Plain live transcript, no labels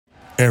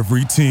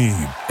Every team,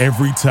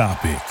 every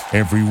topic,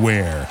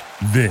 everywhere.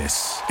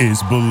 This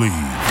is Believe.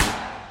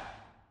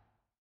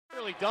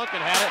 Duncan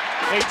had it.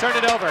 They turned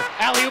it over.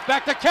 Alley-oop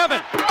back to Kevin.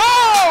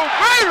 Oh,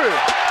 baby!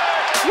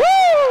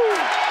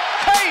 Woo!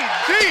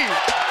 KD!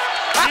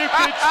 You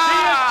can see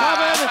it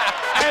coming,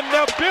 and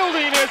the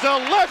building is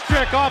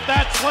electric off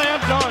that slam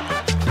dunk.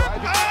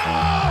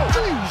 Oh!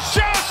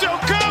 Josh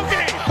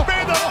Okogie!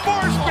 May the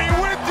force be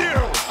with you!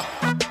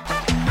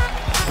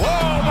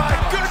 Whoa, my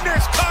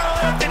goodness,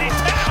 Karl Anthony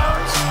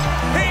Towns!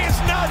 He is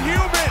not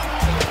human!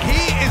 He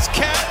is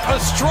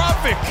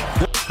catastrophic!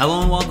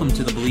 Hello and welcome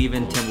to the Believe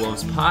in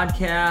Timberwolves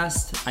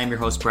podcast. I'm your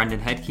host, Brendan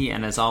Hedke,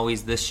 and as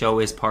always, this show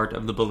is part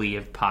of the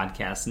Believe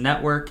Podcast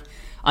Network.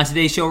 On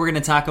today's show, we're going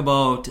to talk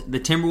about the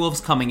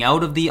Timberwolves coming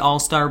out of the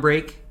All-Star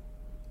break,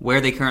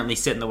 where they currently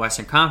sit in the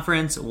Western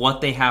Conference,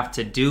 what they have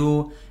to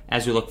do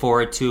as we look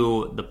forward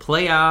to the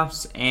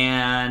playoffs,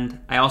 and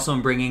I also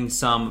am bringing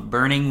some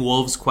burning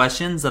Wolves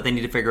questions that they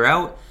need to figure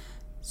out,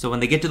 so when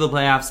they get to the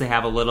playoffs, they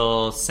have a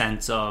little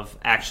sense of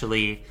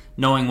actually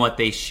knowing what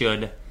they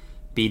should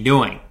be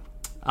doing.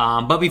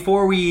 But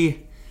before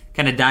we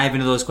kind of dive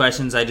into those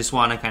questions, I just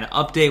want to kind of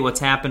update what's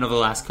happened over the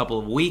last couple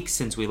of weeks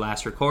since we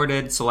last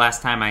recorded. So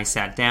last time I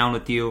sat down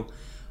with you,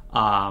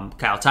 Kyle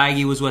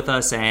Theige was with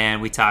us,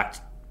 and we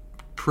talked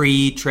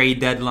pre-trade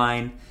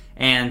deadline.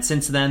 And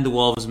since then, the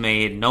Wolves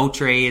made no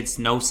trades,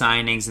 no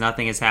signings,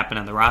 nothing has happened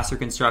on the roster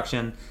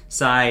construction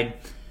side.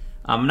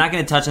 I'm not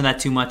going to touch on that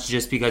too much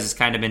just because it's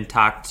kind of been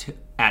talked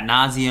ad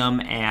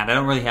nauseum, and I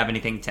don't really have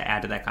anything to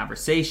add to that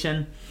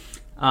conversation.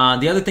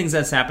 The other things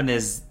that's happened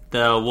is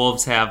the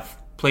Wolves have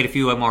played a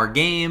few more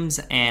games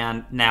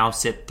and now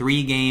sit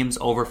 3 games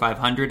over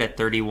 500 at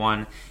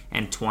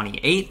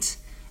 31-28.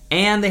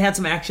 And they had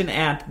some action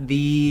at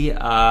the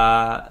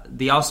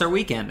All-Star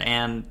weekend,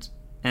 and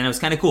it was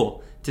kind of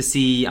cool to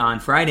see on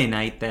Friday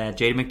night that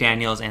Jaden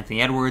McDaniels,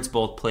 Anthony Edwards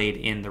both played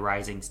in the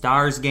Rising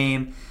Stars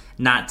game.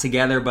 Not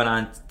together, but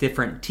on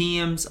different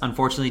teams.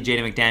 Unfortunately,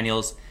 Jaden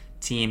McDaniels'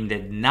 team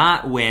did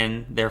not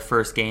win their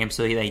first game,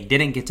 so they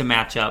didn't get to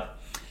match up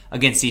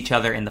against each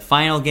other in the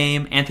final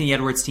game. Anthony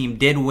Edwards' team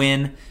did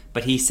win,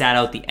 but he sat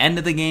out the end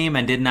of the game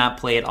and did not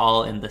play at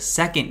all in the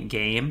second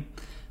game.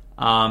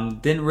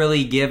 Didn't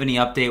really give any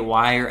update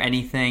why or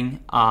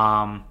anything.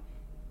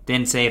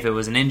 Didn't say if it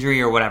was an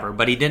injury or whatever,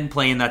 but he didn't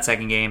play in that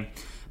second game.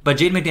 But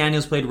Jaden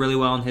McDaniels played really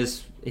well in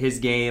his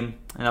game,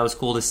 and that was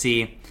cool to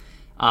see.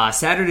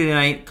 Saturday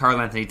night, Karl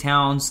Anthony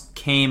Towns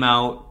came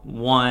out,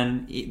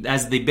 won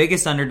as the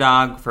biggest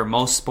underdog for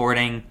most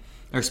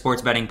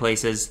sports betting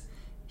places.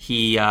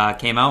 He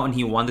came out and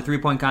he won the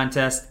 3-point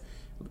contest.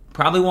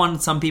 Probably won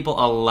some people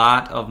a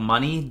lot of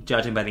money,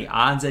 judging by the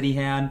odds that he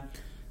had.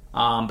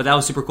 But that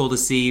was super cool to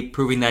see,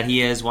 proving that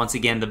he is, once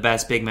again, the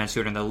best big man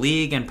shooter in the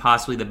league and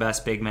possibly the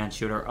best big man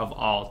shooter of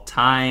all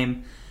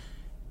time.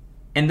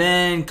 And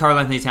then Karl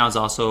Anthony Towns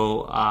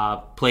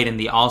also played in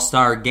the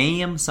All-Star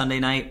game Sunday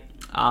night.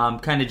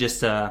 Kind of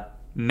just a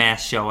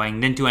mass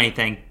showing. Didn't do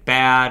anything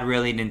bad,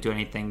 really. Didn't do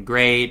anything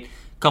great.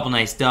 Couple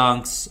nice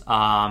dunks.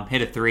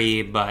 Hit a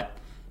 3, but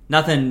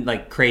nothing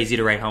like crazy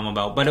to write home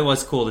about, but it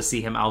was cool to see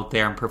him out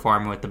there and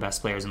performing with the best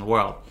players in the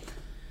world.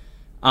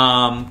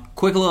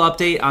 Quick little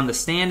update on the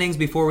standings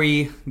before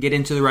we get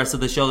into the rest of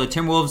the show. The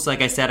Timberwolves,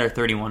 like I said, are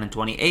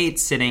 31-28,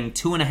 sitting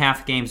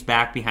 2.5 games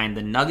back behind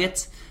the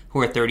Nuggets,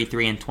 who are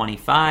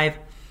 33-25.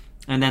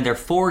 And then they're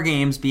 4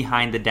 games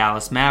behind the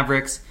Dallas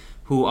Mavericks,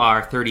 who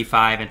are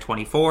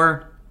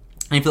 35-24.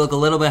 And if you look a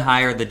little bit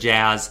higher, the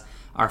Jazz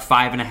are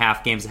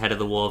 5.5 games ahead of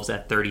the Wolves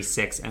at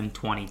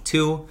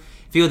 36-22.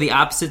 If you go the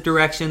opposite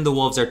direction, the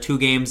Wolves are 2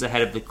 games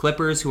ahead of the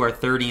Clippers, who are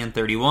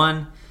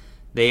 30-31.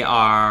 They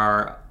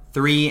are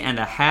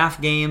 3.5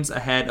 games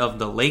ahead of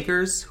the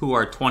Lakers, who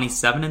are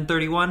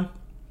 27-31.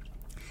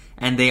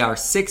 And they are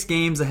 6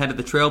 games ahead of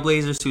the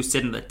Trailblazers, who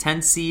sit in the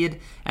 10th seed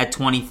at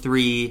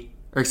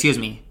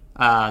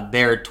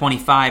they're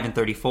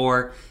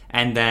 25-34.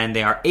 And then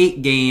they are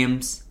 8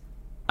 games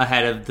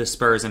ahead of the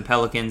Spurs and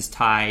Pelicans,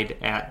 tied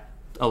at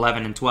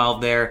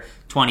 11-12 there,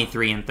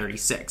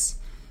 23-36.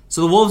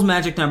 So the Wolves'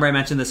 magic number, I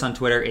mentioned this on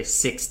Twitter, is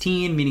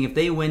 16, meaning if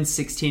they win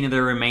 16 of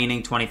their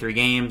remaining 23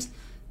 games,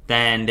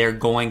 then they're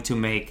going to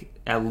make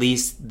at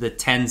least the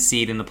 10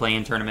 seed in the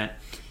play-in tournament.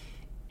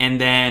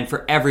 And then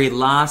for every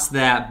loss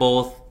that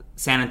both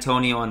San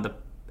Antonio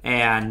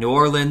and New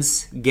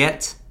Orleans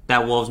get,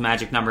 that Wolves'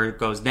 magic number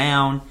goes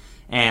down.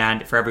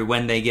 And for every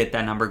win they get,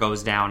 that number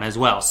goes down as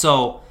well.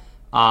 So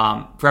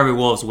for every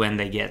Wolves win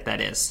they get, that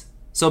is.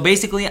 So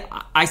basically,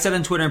 I said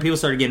on Twitter and people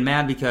started getting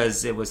mad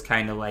because it was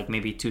kind of like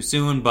maybe too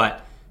soon,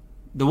 but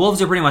the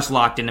Wolves are pretty much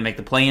locked in to make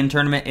the play-in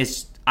tournament.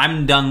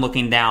 I'm done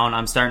looking down.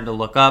 I'm starting to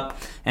look up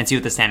and see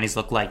what the standings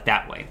look like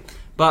that way.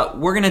 But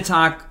we're going to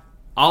talk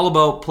all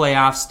about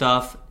playoff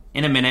stuff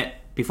in a minute.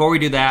 Before we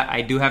do that,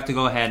 I do have to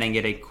go ahead and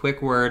get a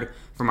quick word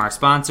from our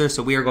sponsor,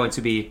 so we are going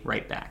to be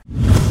right back.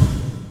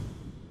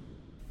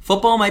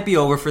 Football might be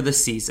over for the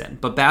season,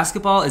 but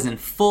basketball is in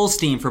full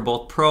steam for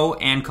both pro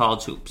and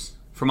college hoops.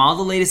 From all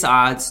the latest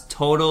odds,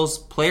 totals,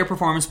 player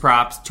performance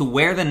props, to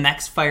where the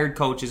next fired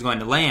coach is going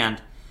to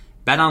land,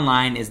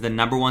 BetOnline is the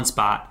 #1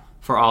 spot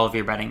for all of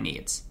your betting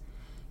needs.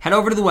 Head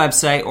over to the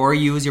website or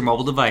use your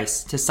mobile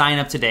device to sign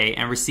up today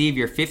and receive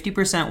your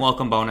 50%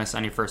 welcome bonus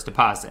on your first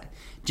deposit.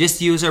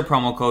 Just use our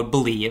promo code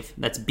BELIEVE,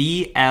 that's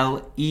BLEAV,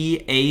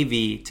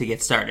 to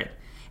get started.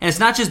 And it's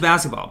not just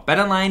basketball.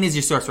 BetOnline is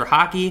your source for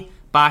hockey,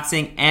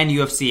 boxing, and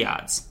UFC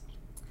odds.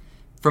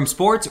 From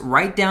sports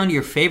right down to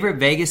your favorite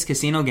Vegas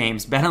casino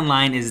games,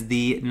 BetOnline is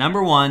the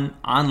 #1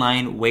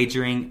 online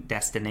wagering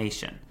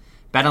destination.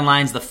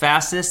 BetOnline is the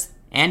fastest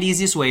and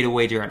easiest way to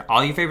wager on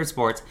all your favorite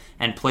sports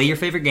and play your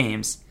favorite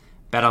games.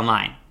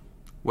 BetOnline,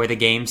 where the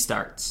game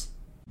starts.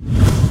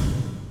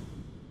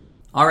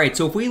 All right,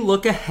 so if we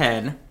look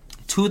ahead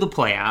to the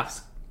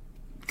playoffs,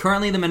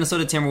 currently the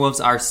Minnesota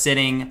Timberwolves are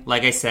sitting,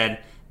 like I said,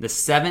 the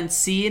 7th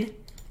seed,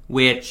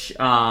 which,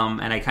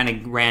 and I kind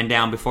of ran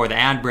down before the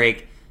ad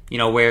break,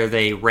 where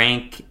they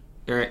rank,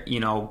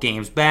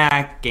 games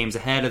back, games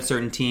ahead of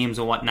certain teams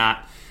and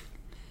whatnot.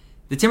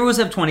 The Timberwolves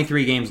have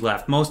 23 games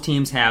left. Most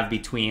teams have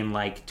between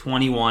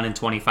 21 and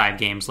 25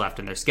 games left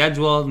in their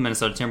schedule. The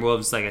Minnesota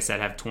Timberwolves, like I said,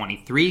 have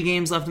 23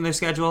 games left in their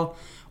schedule,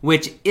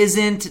 which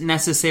isn't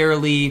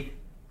necessarily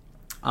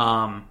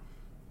a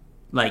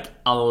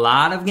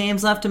lot of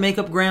games left to make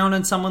up ground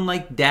on someone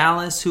like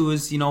Dallas, who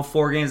is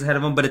 4 games ahead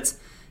of them, but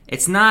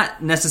it's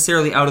not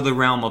necessarily out of the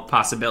realm of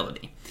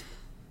possibility.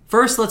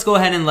 First, let's go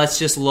ahead and let's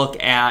just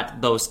look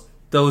at those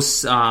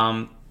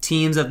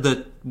teams that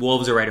the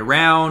Wolves are right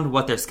around,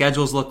 what their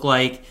schedules look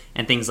like,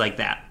 and things like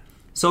that.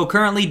 So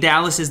currently,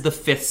 Dallas is the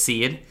 5th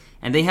seed,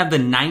 and they have the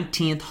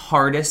 19th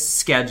hardest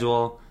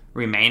schedule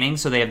remaining.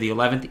 So they have the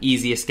 11th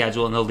easiest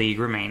schedule in the league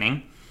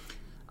remaining.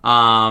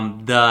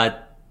 The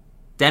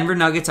Denver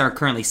Nuggets are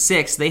currently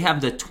 6th. They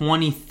have the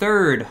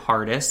 23rd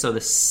hardest, so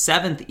the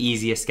 7th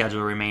easiest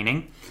schedule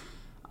remaining.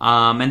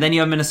 And then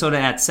you have Minnesota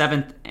at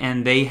 7th,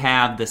 and they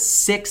have the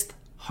 6th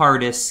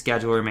hardest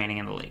schedule remaining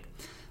in the league.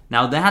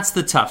 Now, that's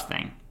the tough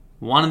thing.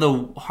 One of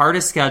the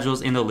hardest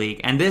schedules in the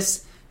league. And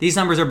these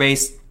numbers are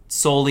based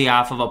solely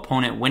off of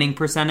opponent winning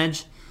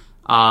percentage.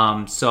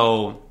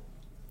 So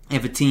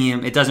if a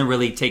team, it doesn't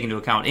really take into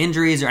account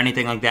injuries or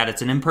anything like that.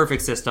 It's an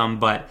imperfect system,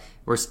 but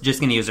we're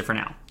just going to use it for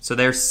now. So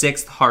their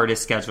 6th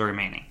hardest schedule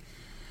remaining.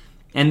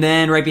 And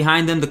then right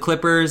behind them, the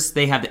Clippers,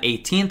 they have the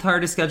 18th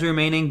hardest schedule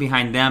remaining.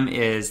 Behind them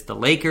is the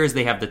Lakers.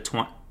 They have the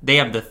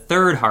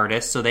 3rd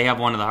hardest, so they have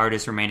one of the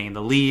hardest remaining in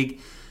the league.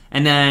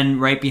 And then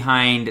right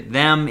behind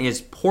them is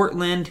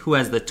Portland, who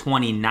has the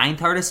 29th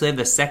hardest. So they have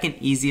the 2nd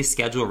easiest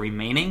schedule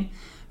remaining.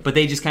 But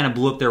they just kind of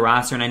blew up their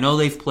roster. And I know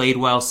they've played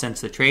well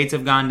since the trades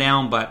have gone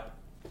down, but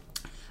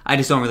I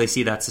just don't really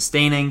see that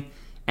sustaining.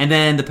 And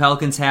then the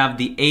Pelicans have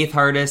the 8th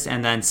hardest,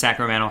 and then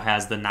Sacramento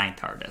has the 9th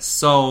hardest.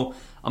 So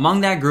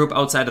among that group,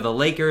 outside of the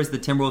Lakers, the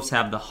Timberwolves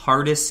have the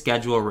hardest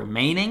schedule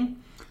remaining.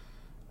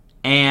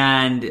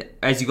 And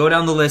as you go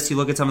down the list, you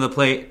look at some of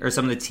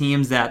the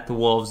teams that the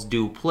Wolves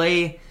do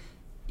play.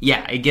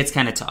 Yeah, it gets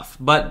kind of tough.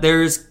 But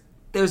there's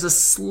a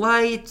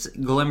slight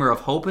glimmer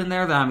of hope in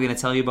there that I'm going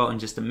to tell you about in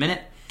just a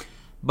minute.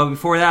 But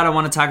before that, I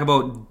want to talk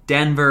about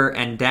Denver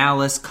and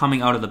Dallas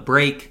coming out of the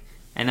break.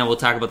 And then we'll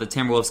talk about the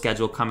Timberwolves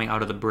schedule coming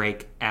out of the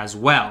break as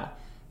well.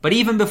 But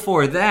even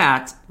before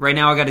that, right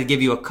now I got to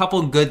give you a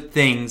couple good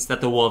things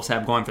that the Wolves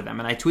have going for them.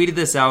 And I tweeted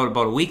this out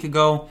about a week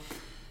ago.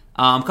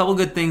 A couple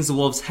good things the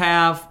Wolves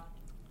have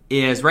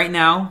is right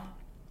now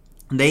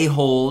they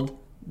hold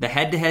the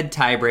head-to-head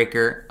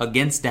tiebreaker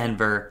against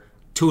Denver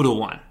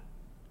 2-1.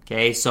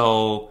 Okay,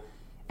 so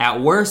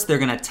at worst they're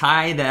going to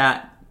tie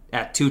that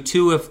at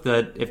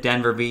 2-2 if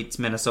Denver beats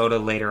Minnesota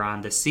later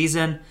on this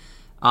season,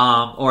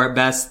 or at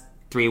best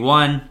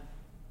 3-1.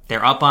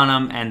 They're up on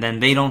them, and then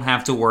they don't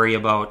have to worry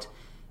about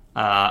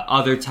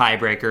other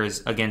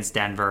tiebreakers against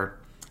Denver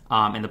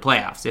in the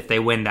playoffs if they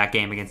win that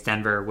game against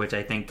Denver, which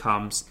I think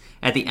comes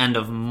at the end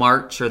of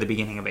March or the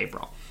beginning of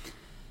April.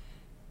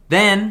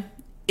 Then,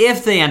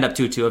 if they end up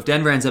 2-2, if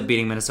Denver ends up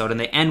beating Minnesota and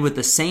they end with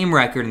the same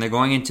record and they're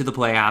going into the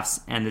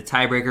playoffs and the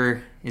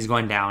tiebreaker is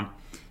going down,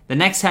 the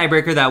next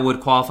tiebreaker that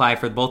would qualify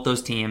for both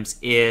those teams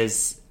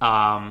is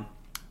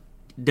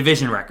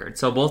division record.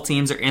 So both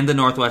teams are in the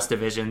Northwest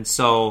Division.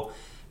 So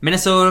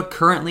Minnesota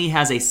currently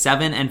has a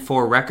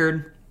 7-4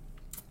 record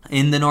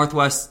in the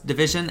Northwest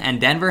Division,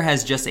 and Denver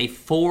has just a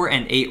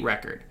 4-8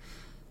 record.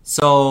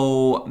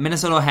 So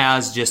Minnesota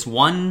has just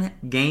one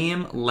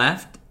game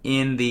left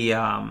in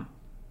the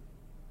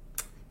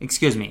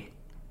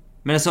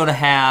Minnesota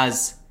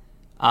has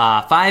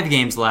 5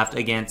 games left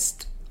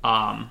against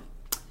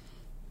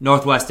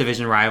Northwest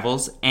Division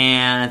rivals.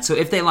 And so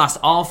if they lost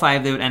all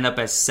 5, they would end up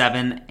as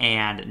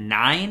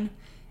 7-9.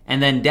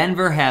 And then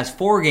Denver has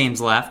 4 games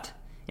left.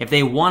 If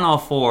they won all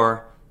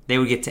 4, they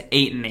would get to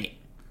 8-8.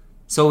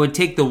 So it would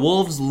take the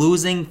Wolves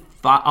losing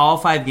all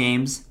 5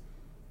 games,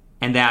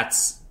 and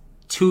that's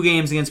 2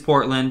 games against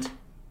Portland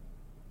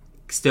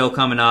still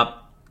coming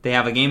up. They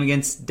have a game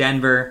against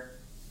Denver,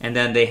 and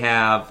then they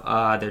have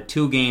their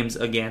 2 games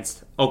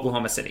against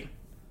Oklahoma City.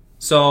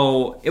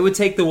 So it would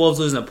take the Wolves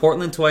losing to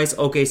Portland twice,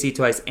 OKC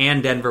twice,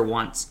 and Denver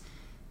once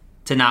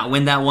to not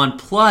win that one.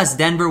 Plus,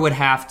 Denver would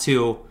have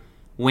to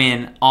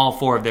win all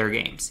 4 of their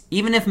games.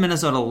 Even if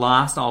Minnesota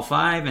lost all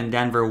 5 and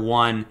Denver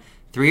won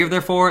 3 of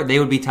their 4, they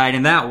would be tied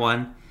in that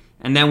one.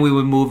 And then we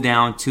would move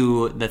down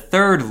to the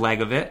third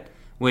leg of it,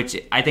 which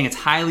I think it's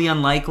highly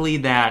unlikely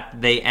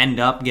that they end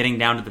up getting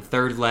down to the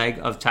third leg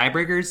of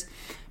tiebreakers.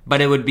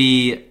 But it would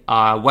be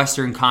a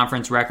Western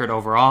Conference record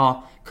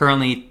overall.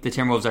 Currently, the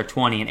Timberwolves are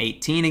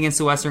 20-18 against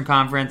the Western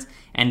Conference,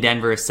 and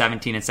Denver is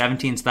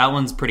 17-17, so that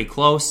one's pretty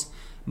close.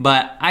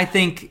 But I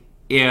think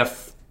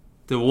if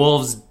the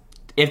Wolves,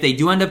 if they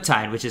do end up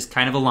tied, which is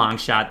kind of a long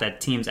shot that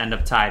teams end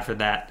up tied for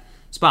that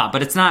spot,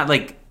 but it's not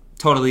like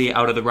totally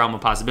out of the realm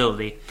of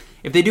possibility.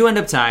 If they do end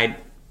up tied,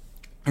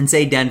 and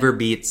say Denver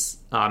beats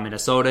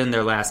Minnesota in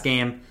their last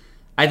game,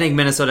 I think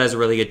Minnesota has a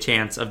really good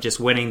chance of just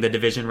winning the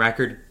division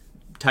record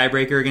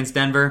tiebreaker against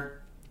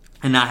Denver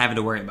and not having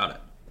to worry about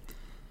it.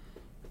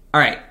 All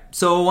right,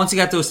 so once you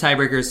got those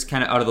tiebreakers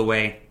kind of out of the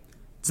way,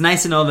 it's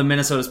nice to know that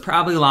Minnesota's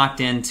probably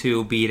locked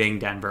into beating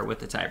Denver with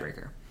the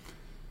tiebreaker.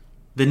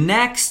 The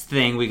next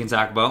thing we can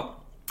talk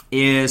about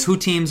is who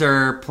teams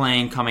are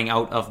playing coming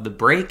out of the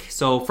break.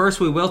 So first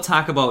we will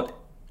talk about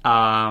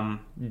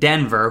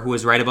Denver, who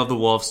is right above the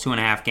Wolves,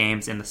 2.5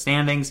 games in the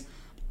standings,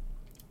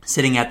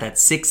 sitting at that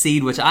 6th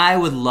seed, which I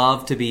would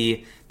love to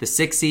be the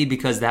 6th seed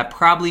because that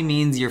probably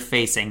means you're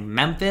facing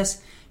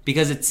Memphis,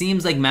 because it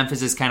seems like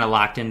Memphis is kind of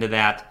locked into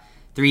that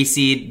 3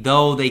 seed,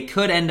 though they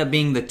could end up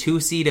being the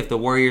 2 seed if the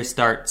Warriors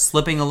start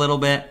slipping a little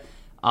bit,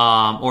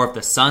 or if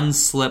the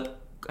Suns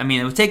slip. I mean,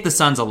 it would take the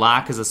Suns a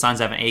lot because the Suns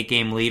have an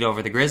 8-game lead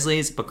over the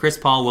Grizzlies, but Chris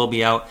Paul will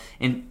be out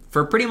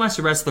for pretty much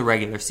the rest of the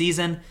regular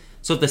season.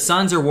 So if the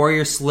Suns or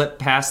Warriors slip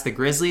past the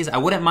Grizzlies, I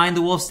wouldn't mind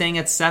the Wolves staying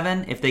at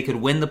 7 if they could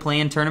win the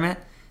play-in tournament,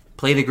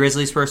 play the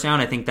Grizzlies first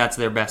round. I think that's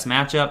their best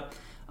matchup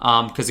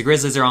because the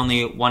Grizzlies are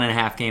only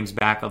 1.5 games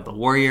back of the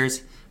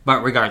Warriors.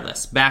 But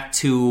regardless, back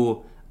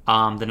to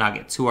the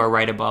Nuggets, who are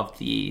right above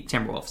the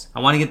Timberwolves. I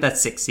want to get that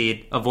 6th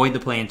seed, avoid the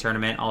play-in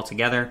tournament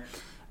altogether.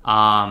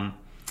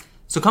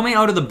 So coming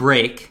out of the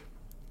break,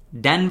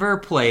 Denver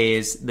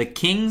plays the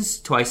Kings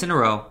twice in a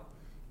row,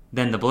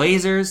 then the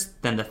Blazers,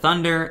 then the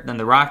Thunder, then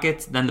the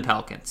Rockets, then the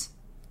Pelicans.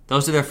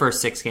 Those are their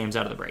first 6 games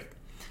out of the break.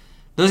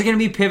 Those are going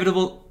to be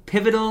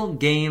pivotal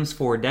games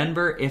for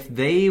Denver. If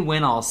they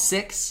win all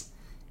 6,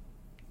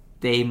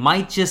 they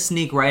might just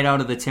sneak right out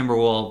of the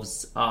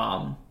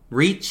Timberwolves'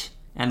 reach,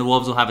 and the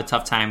Wolves will have a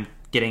tough time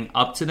getting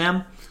up to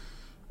them.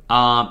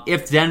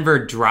 If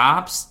Denver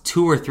drops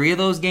 2 or 3 of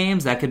those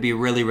games, that could be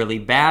really, really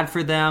bad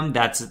for them.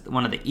 That's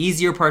one of the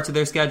easier parts of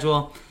their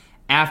schedule.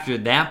 After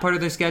that part of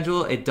their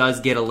schedule, it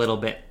does get a little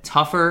bit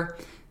tougher.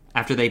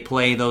 After they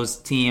play those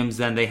teams,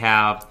 then they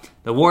have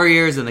the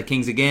Warriors and the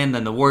Kings again,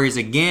 then the Warriors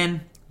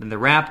again, then the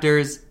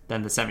Raptors,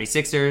 then the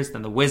 76ers,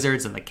 then the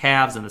Wizards, and the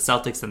Cavs, and the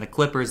Celtics, then the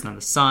Clippers, and then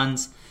the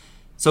Suns.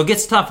 So it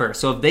gets tougher.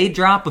 So if they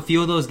drop a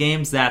few of those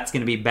games, that's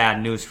going to be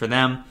bad news for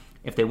them.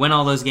 If they win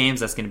all those games,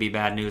 that's going to be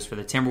bad news for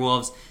the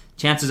Timberwolves.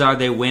 Chances are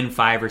they win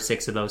 5 or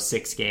 6 of those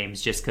 6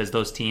 games just because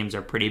those teams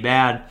are pretty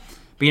bad.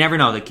 But you never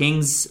know. The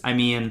Kings, I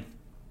mean,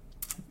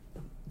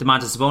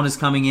 Domantas Sabonis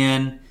coming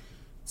in,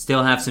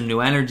 still have some new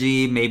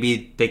energy.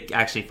 Maybe they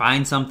actually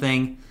find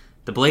something.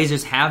 The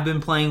Blazers have been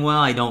playing well.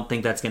 I don't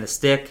think that's going to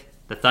stick.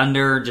 The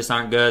Thunder just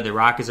aren't good. The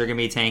Rockets are going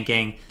to be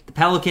tanking. The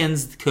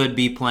Pelicans could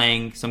be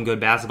playing some good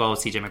basketball with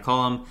CJ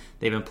McCollum.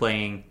 They've been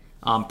playing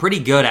pretty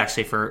good,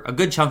 actually, for a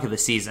good chunk of the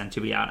season,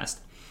 to be honest.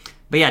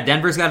 But yeah,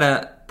 Denver's got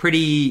a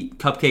pretty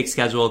cupcake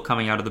schedule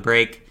coming out of the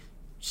break.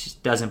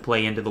 Which doesn't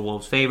play into the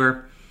Wolves'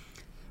 favor.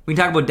 We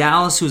can talk about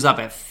Dallas, who's up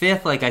at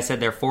 5th. Like I said,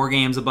 they're 4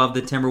 games above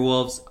the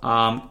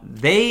Timberwolves.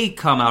 They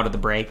come out of the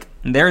break,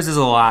 and theirs is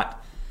a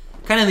lot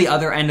kind of the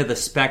other end of the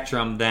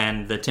spectrum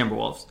than the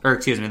Timberwolves,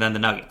 than the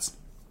Nuggets.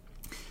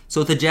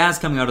 So with the Jazz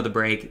coming out of the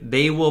break,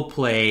 they will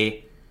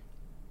play,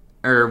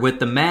 or with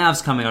the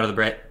Mavs coming out of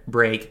the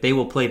break, they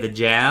will play the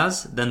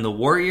Jazz, then the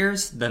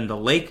Warriors, then the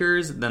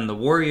Lakers, then the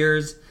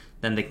Warriors,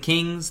 then the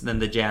Kings, then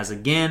the Jazz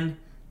again,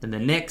 then the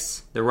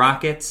Knicks, the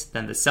Rockets,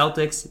 then the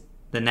Celtics,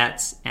 the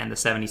Nets, and the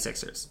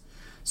 76ers.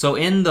 So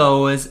in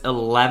those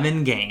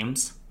 11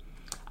 games,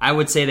 I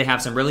would say they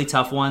have some really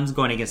tough ones,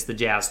 going against the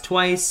Jazz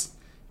twice,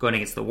 going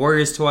against the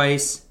Warriors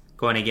twice,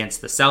 going against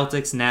the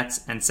Celtics,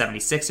 Nets, and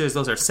 76ers.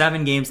 Those are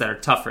 7 games that are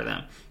tough for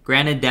them.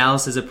 Granted,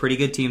 Dallas is a pretty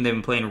good team. They've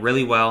been playing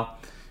really well.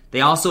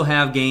 They also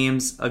have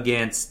games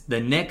against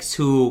the Knicks,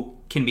 who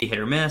can be hit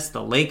or miss,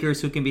 the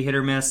Lakers, who can be hit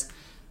or miss,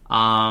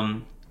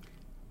 and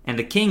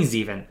the Kings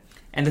even.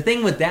 And the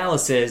thing with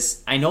Dallas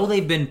is, I know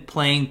they've been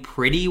playing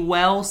pretty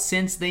well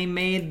since they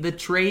made the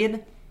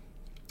trade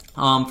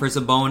for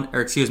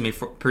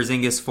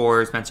Porzingis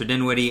for Spencer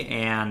Dinwiddie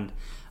and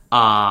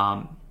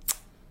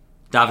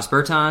Davis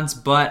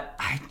Bertans, but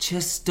I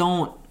just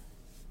don't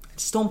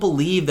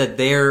believe that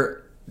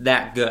they're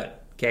that good.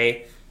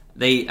 Okay,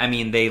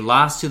 they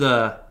lost to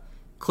the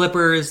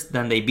Clippers,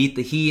 then they beat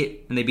the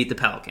Heat, and they beat the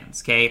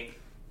Pelicans. Okay,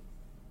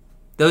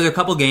 those are a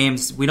couple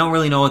games. We don't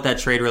really know what that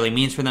trade really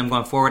means for them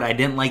going forward. I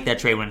didn't like that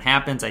trade when it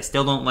happens. I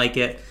still don't like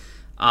it,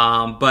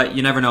 but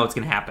you never know what's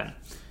going to happen.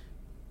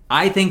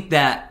 I think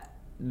that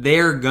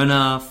they're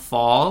gonna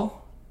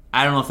fall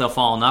I don't know if they'll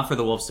fall enough for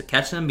the Wolves to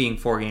catch them, being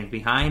 4 games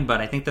behind,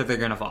 but I think that they're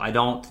going to fall. I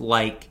don't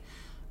like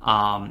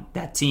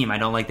that team. I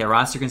don't like their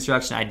roster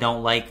construction. I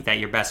don't like that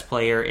your best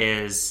player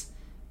is,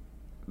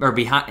 or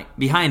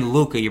behind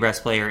Luka, your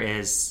best player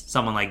is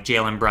someone like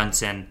Jalen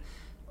Brunson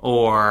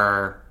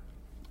or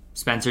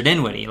Spencer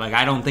Dinwiddie. Like,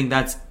 I don't think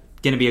that's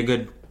going to be a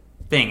good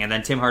thing. And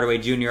then Tim Hardaway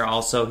Jr.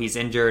 also, he's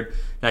injured.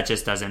 That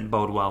just doesn't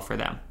bode well for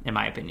them, in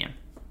my opinion.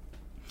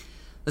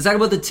 Let's talk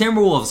about the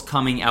Timberwolves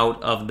coming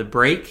out of the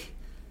break.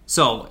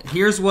 So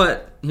here's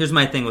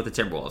my thing with the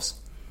Timberwolves.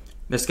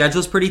 Their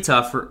schedule's pretty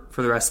tough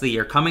for the rest of the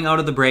year. Coming out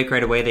of the break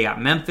right away, they got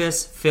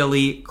Memphis,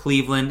 Philly,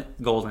 Cleveland,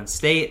 Golden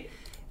State.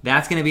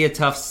 That's going to be a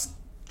tough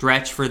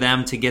stretch for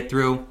them to get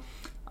through.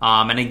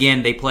 And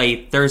again, they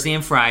play Thursday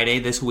and Friday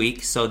this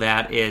week, so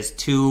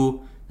that's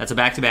a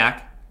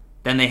back-to-back.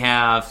 Then they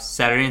have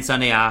Saturday and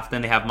Sunday off.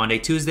 Then they have Monday,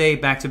 Tuesday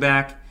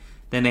back-to-back.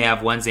 Then they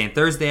have Wednesday and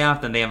Thursday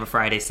off. Then they have a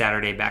Friday,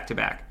 Saturday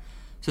back-to-back.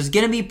 So it's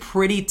going to be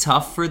pretty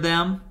tough for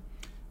them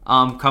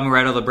coming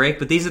right out of the break.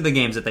 But these are the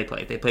games that they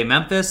play. They play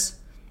Memphis,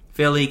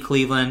 Philly,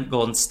 Cleveland,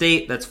 Golden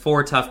State. That's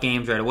 4 tough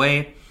games right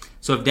away.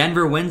 So if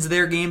Denver wins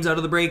their games out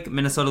of the break,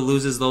 Minnesota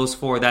loses those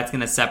 4, that's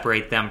going to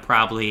separate them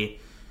probably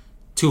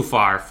too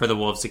far for the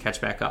Wolves to catch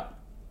back up.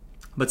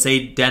 But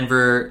say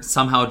Denver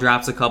somehow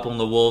drops a couple and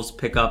the Wolves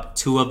pick up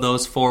 2 of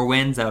those 4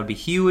 wins, that would be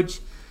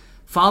huge.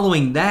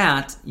 Following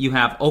that, you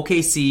have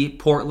OKC,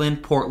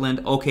 Portland,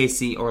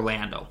 OKC,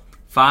 Orlando.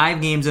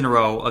 5 games in a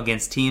row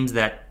against teams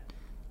that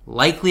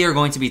likely are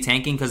going to be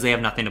tanking because they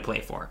have nothing to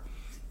play for.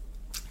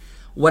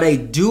 What I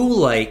do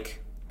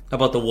like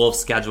about the Wolves'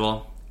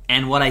 schedule,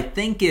 and what I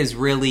think is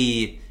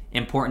really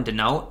important to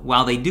note,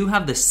 while they do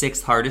have the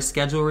 6th hardest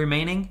schedule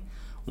remaining,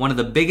 one of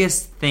the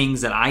biggest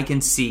things that I can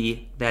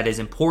see that is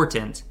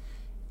important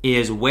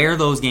is where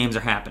those games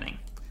are happening.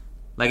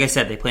 Like I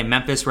said, they play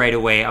Memphis right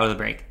away out of the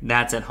break.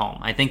 That's at home.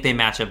 I think they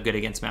match up good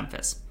against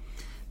Memphis.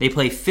 They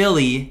play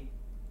Philly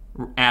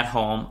at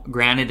home.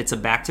 Granted, it's a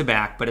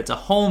back-to-back, but it's a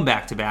home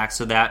back-to-back,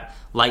 so that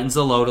lightens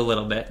the load a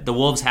little bit. The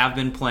Wolves have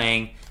been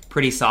playing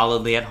pretty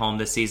solidly at home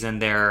this season.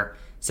 They're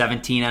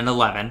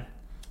 17-11,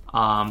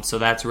 so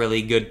that's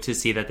really good to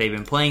see that they've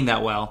been playing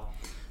that well.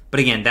 But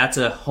again, that's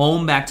a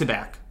home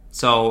back-to-back.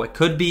 So it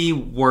could be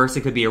worse.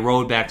 It could be a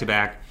road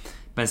back-to-back,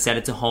 but instead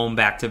it's a home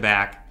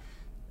back-to-back.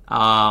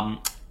 And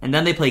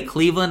then they play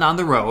Cleveland on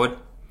the road,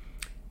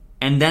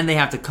 and then they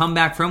have to come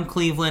back from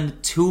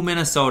Cleveland to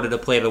Minnesota to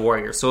play the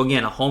Warriors. So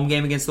again, a home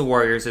game against the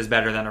Warriors is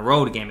better than a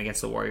road game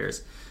against the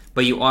Warriors.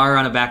 But you are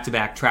on a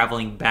back-to-back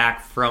traveling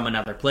back from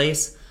another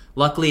place.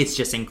 Luckily, it's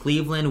just in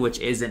Cleveland, which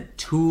isn't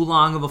too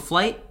long of a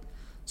flight.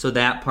 So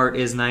that part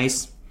is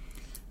nice.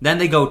 Then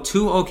they go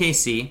to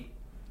OKC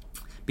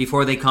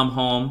before they come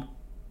home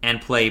and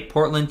play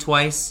Portland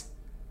twice,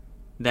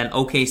 then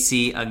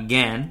OKC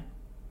again,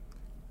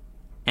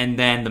 and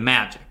then the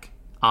Magic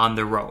on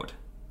the road.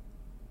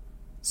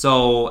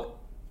 So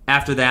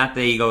after that,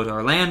 they go to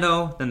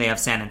Orlando, then they have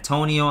San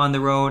Antonio on the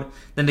road,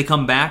 then they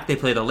come back, they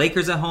play the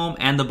Lakers at home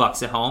and the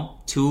Bucks at home.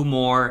 2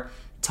 more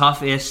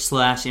tough-ish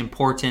 /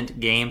 important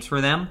games for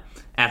them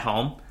at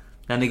home.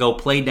 Then they go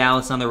play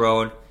Dallas on the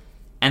road,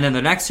 and then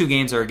the next 2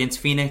 games are against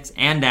Phoenix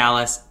and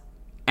Dallas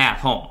at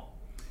home.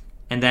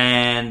 And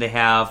then they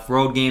have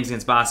road games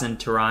against Boston,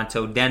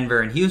 Toronto, Denver,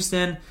 and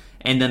Houston.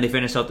 And then they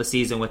finish out the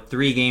season with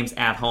 3 games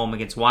at home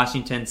against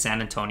Washington,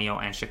 San Antonio,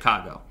 and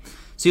Chicago.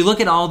 So you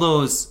look at a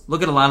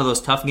lot of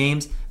those tough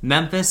games.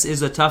 Memphis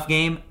is a tough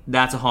game.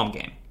 That's a home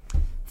game.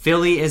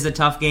 Philly is a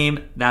tough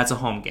game. That's a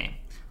home game.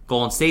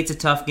 Golden State's a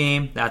tough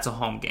game. That's a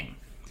home game.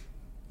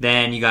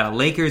 Then you got a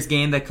Lakers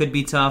game that could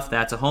be tough.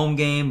 That's a home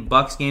game.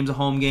 Bucks game's a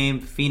home game.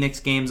 Phoenix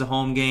game's a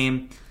home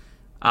game.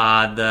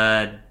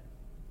 The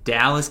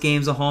Dallas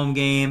game's a home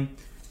game,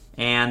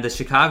 and the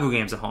Chicago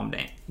game's a home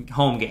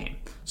game.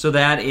 So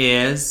that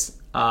is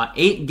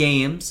 8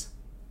 games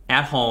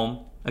at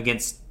home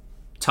against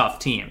tough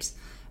teams.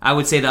 I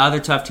would say the other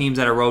tough teams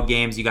that are road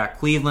games, you got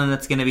Cleveland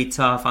that's going to be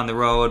tough on the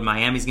road,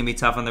 Miami's going to be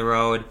tough on the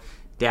road,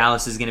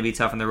 Dallas is going to be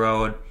tough on the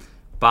road,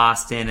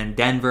 Boston and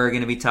Denver are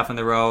going to be tough on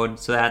the road.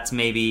 So that's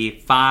maybe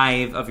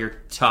 5 of your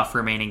tough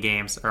remaining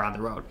games are on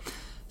the road.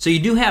 So you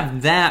do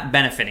have that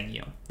benefiting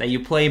you, that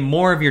you play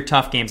more of your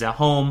tough games at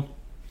home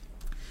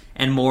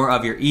and more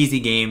of your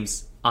easy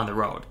games on the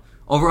road.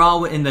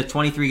 Overall, in the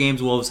 23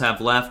 games Wolves have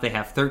left, they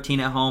have 13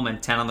 at home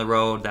and 10 on the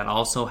road. That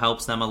also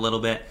helps them a little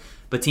bit.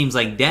 But teams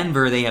like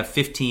Denver, they have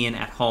 15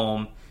 at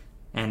home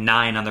and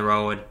 9 on the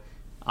road.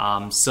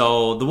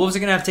 So the Wolves are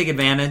going to have to take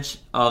advantage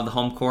of the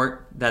home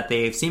court that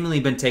they've seemingly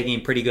been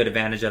taking pretty good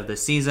advantage of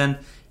this season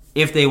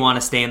if they want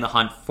to stay in the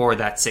hunt for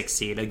that 6th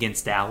seed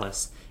against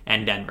Dallas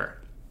and Denver.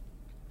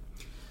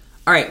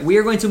 All right, we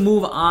are going to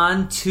move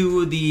on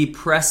to the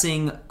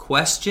pressing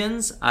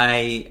questions.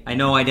 I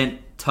know I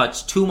didn't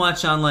touch too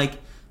much on like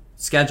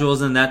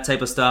schedules and that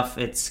type of stuff.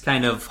 It's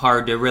kind of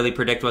hard to really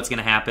predict what's going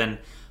to happen.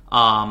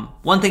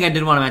 One thing I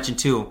did want to mention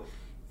too,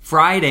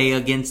 Friday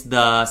against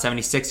the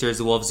 76ers,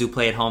 the Wolves do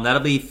play at home.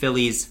 That'll be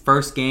Philly's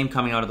first game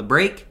coming out of the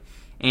break,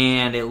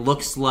 and it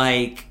looks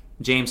like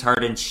James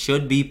Harden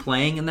should be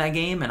playing in that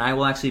game, and I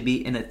will actually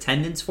be in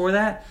attendance for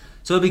that.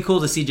 So it'd be cool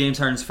to see James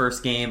Harden's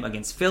first game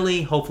against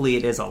Philly. Hopefully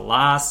it is a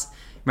loss.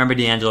 Remember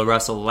D'Angelo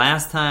Russell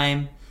last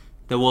time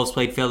the Wolves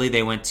played Philly,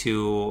 they went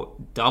to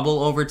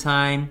double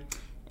overtime,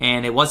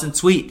 and it wasn't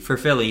sweet for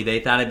Philly. They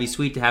thought it'd be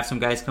sweet to have some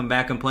guys come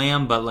back and play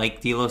them, but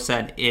like D'Lo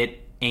said,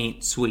 it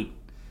ain't sweet.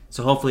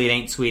 So hopefully it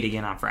ain't sweet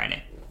again on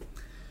Friday.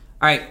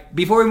 All right,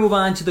 before we move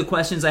on to the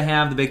questions I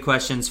have, the big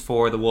questions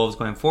for the Wolves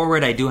going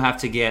forward, I do have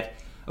to get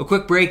a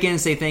quick break in,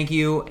 say thank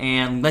you,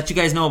 and let you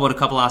guys know about a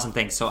couple awesome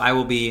things. So I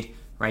will be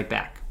right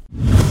back.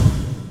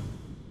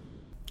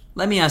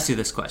 Let me ask you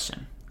this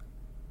question.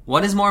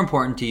 What is more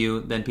important to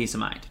you than peace of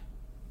mind?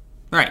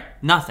 Right,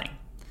 nothing.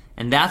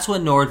 And that's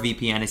what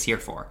NordVPN is here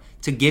for,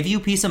 to give you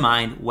peace of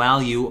mind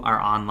while you are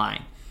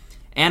online.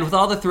 And with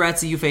all the threats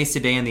that you face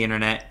today on the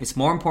internet, it's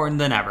more important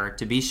than ever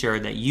to be sure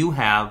that you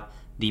have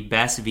the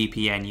best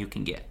VPN you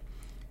can get.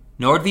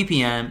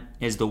 NordVPN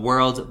is the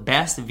world's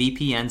best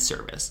VPN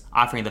service,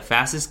 offering the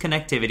fastest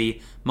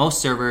connectivity, most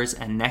servers,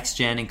 and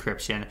next-gen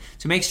encryption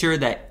to make sure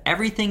that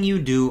everything you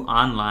do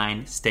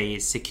online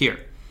stays secure.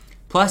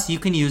 Plus, you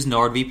can use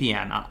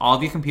NordVPN on all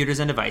of your computers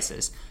and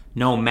devices,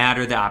 no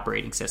matter the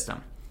operating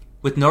system.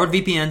 With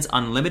NordVPN's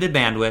unlimited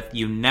bandwidth,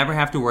 you never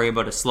have to worry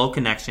about a slow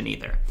connection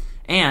either.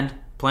 And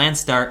plans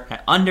start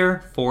at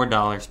under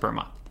 $4 per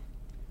month.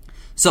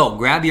 So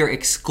grab your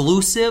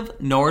exclusive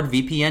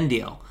NordVPN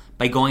deal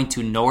by going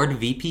to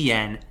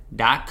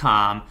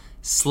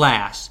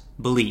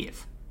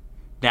nordvpn.com/believe.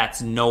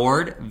 That's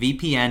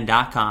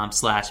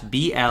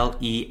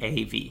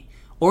nordvpn.com/BLEAV.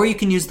 Or you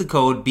can use the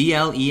code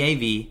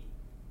BLEAV,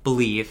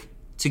 believe,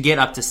 to get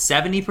up to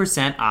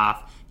 70%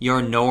 off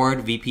your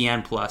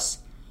NordVPN Plus,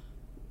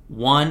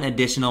 one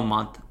additional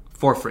month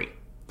for free.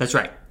 That's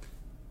right.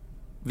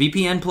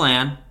 VPN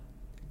plan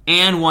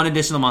and one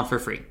additional month for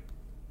free.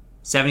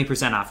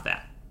 70% off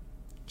that.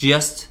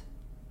 Just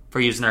for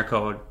using our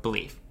code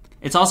BELIEVE.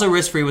 It's also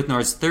risk-free with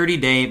Nord's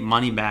 30-day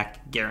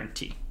money-back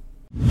guarantee.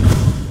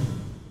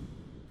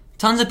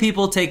 Tons of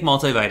people take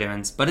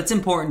multivitamins, but it's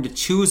important to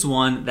choose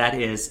one that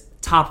is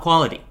top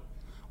quality.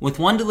 With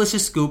one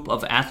delicious scoop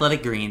of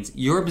Athletic Greens,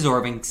 you're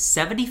absorbing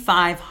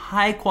 75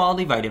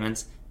 high-quality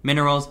vitamins,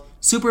 minerals,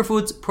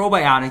 superfoods,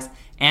 probiotics,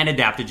 and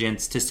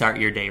adaptogens to start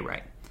your day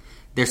right.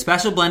 Their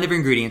special blend of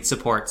ingredients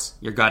supports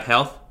your gut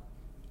health,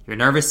 your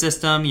nervous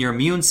system, your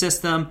immune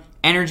system,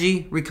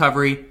 energy,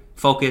 recovery,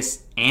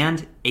 focus,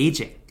 and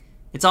aging.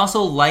 It's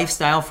also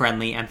lifestyle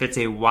friendly and fits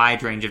a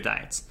wide range of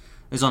diets.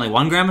 There's only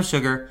 1 gram of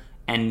sugar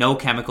and no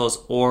chemicals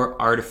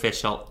or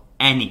artificial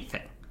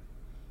anything.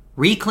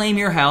 Reclaim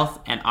your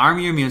health and arm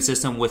your immune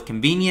system with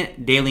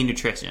convenient daily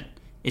nutrition.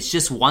 It's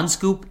just 1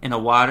 scoop in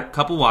a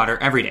cup of water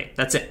every day.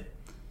 That's it.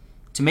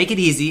 To make it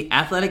easy,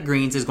 Athletic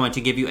Greens is going to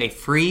give you a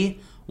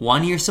free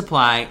 1-year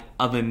supply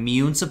of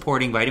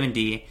immune-supporting vitamin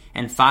D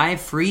and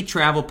 5 free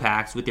travel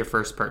packs with your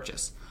first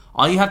purchase.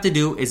 All you have to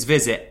do is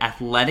visit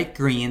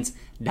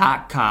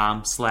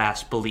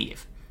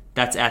athleticgreens.com/believe.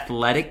 That's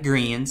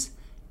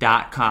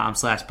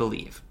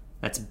athleticgreens.com/believe.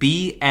 That's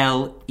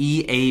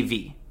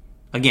BLEAV.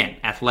 Again,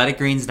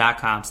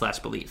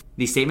 athleticgreens.com/believe.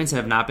 These statements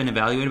have not been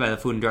evaluated by the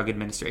Food and Drug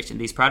Administration.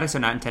 These products are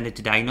not intended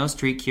to diagnose,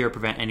 treat, cure, or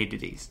prevent any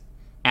disease.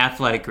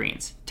 Athletic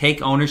Greens.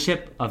 Take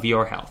ownership of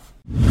your health.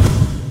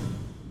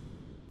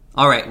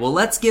 All right, well,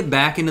 let's get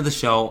back into the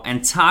show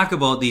and talk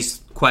about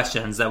these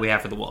questions that we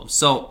have for the Wolves.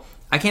 So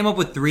I came up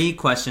with 3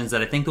 questions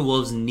that I think the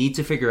Wolves need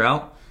to figure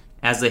out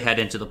as they head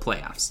into the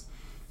playoffs.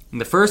 And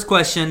the first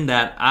question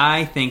that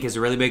I think is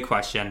a really big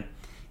question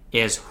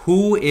is,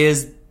 who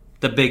is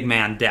the big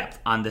man depth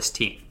on this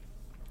team?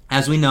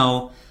 As we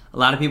know, a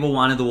lot of people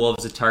wanted the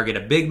Wolves to target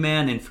a big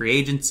man in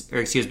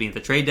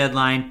the trade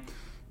deadline.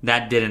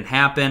 That didn't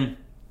happen,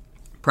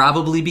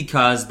 probably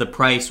because the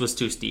price was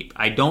too steep.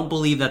 I don't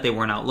believe that they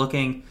weren't out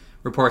looking.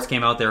 Reports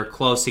came out they were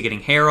close to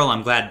getting Harrell.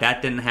 I'm glad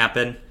that didn't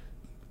happen,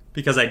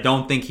 because I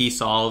don't think he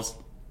solves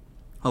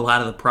a lot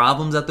of the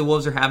problems that the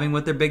Wolves are having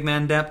with their big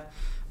man depth.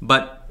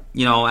 But,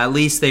 at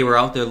least they were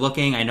out there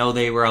looking. I know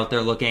they were out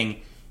there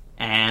looking,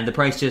 and the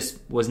price just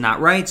was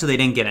not right, so they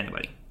didn't get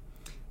anybody.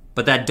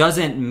 But that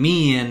doesn't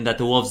mean that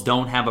the Wolves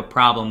don't have a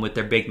problem with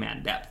their big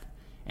man depth.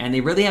 And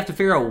they really have to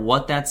figure out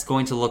what that's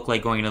going to look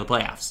like going into the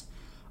playoffs.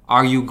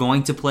 Are you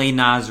going to play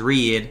Naz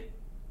Reid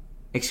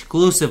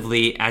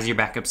exclusively as your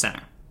backup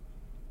center?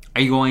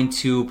 Are you going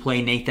to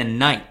play Nathan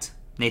Knight?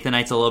 Nathan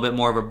Knight's a little bit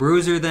more of a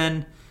bruiser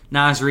than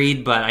Naz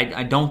Reid, but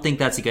I don't think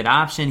that's a good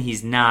option.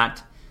 He's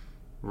not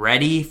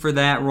ready for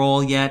that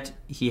role yet.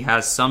 He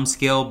has some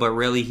skill, but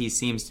really he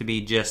seems to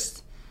be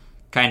just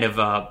kind of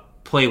a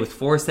play with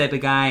force type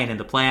of guy, and in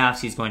the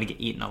playoffs he's going to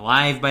get eaten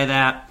alive by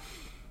that.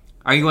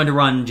 Are you going to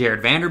run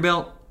Jared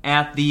Vanderbilt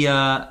at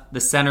the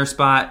center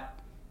spot?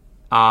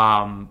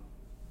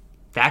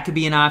 That could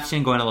be an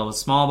option, going a little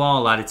small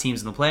ball. A lot of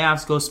teams in the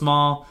playoffs go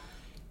small.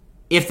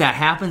 If that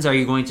happens, are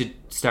you going to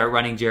start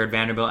running Jared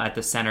Vanderbilt at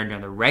the center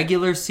during the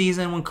regular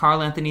season when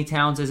Karl Anthony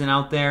Towns isn't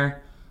out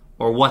there?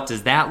 Or what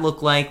does that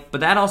look like?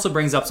 But that also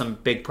brings up some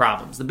big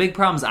problems. The big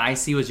problems I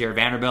see with Jared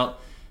Vanderbilt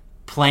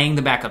playing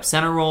the backup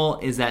center role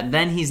is that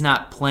then he's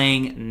not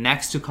playing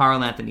next to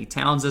Karl Anthony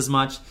Towns as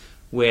much,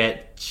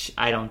 which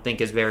I don't think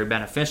is very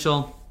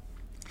beneficial.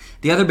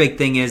 The other big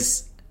thing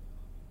is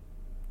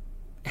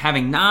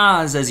having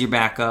Naz as your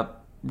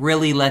backup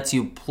really lets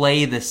you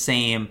play the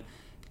same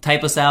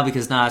type of style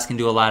because Naz can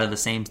do a lot of the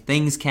same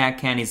things Cat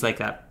can. He's like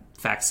a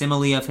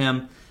facsimile of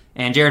him.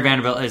 And Jared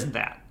Vanderbilt isn't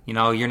that.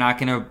 You're not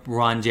going to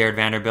run Jared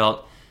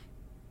Vanderbilt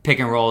pick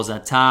and rolls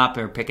at top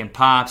or pick and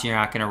pops. You're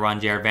not going to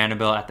run Jared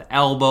Vanderbilt at the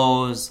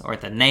elbows or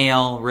at the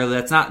nail. Really,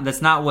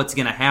 that's not what's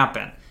going to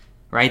happen,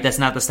 right? That's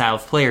not the style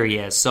of player he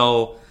is.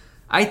 So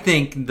I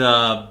think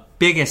the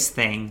biggest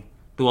thing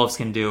the Wolves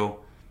can do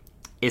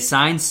is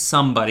sign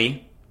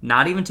somebody,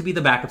 not even to be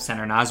the backup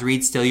center. Naz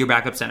Reid's still your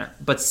backup center,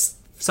 but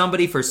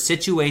somebody for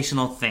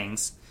situational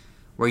things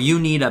where you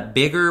need a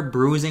bigger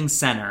bruising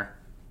center.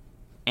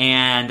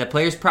 And the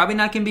player's probably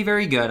not going to be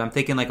very good. I'm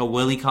thinking like a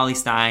Willie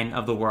Cauley-Stein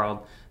of the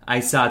world. I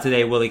saw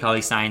today Willie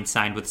Cauley-Stein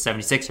signed with the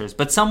 76ers.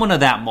 But someone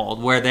of that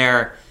mold where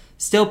they're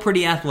still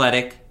pretty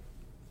athletic.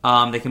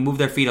 They can move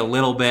their feet a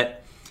little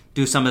bit,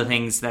 do some of the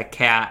things that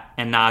Cat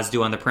and Naz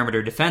do on the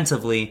perimeter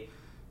defensively,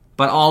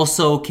 but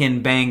also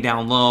can bang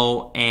down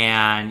low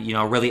and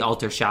really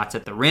alter shots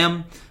at the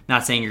rim.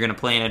 Not saying you're going to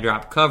play in a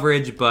drop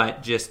coverage,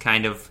 but just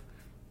kind of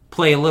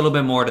play a little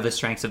bit more to the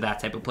strengths of that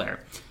type of player.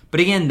 But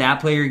again,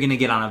 that player you're going to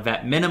get on a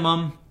vet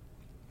minimum.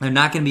 They're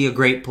not going to be a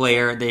great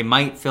player. They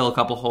might fill a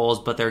couple holes,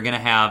 but they're going to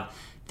have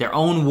their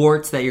own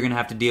warts that you're going to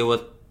have to deal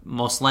with,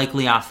 most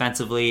likely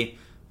offensively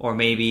or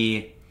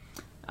maybe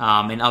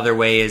in other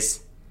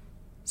ways.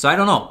 So I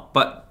don't know.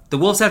 But the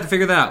Wolves have to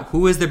figure that out.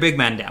 Who is their big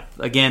man depth?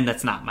 Again,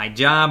 that's not my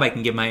job. I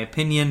can give my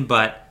opinion,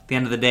 but at the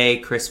end of the day,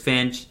 Chris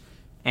Finch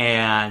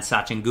and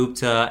Sachin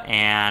Gupta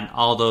and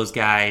all those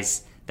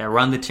guys that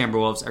run the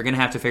Timberwolves are going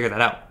to have to figure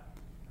that out.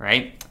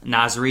 Right?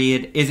 Naz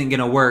Reid isn't going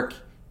to work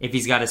if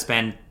he's got to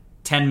spend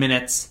 10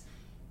 minutes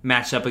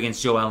matched up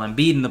against Joel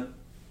Embiid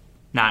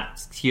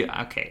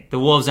the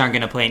Wolves aren't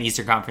going to play an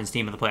Eastern Conference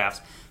team in the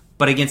playoffs,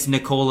 but against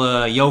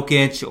Nikola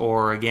Jokic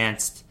or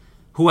against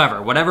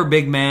whatever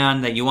big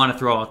man that you want to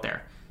throw out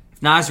there.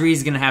 If Naz Reid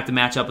is going to have to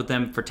match up with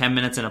them for 10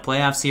 minutes in a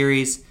playoff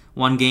series,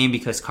 one game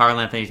because Karl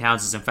Anthony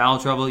Towns is in foul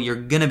trouble, you're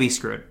going to be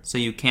screwed. So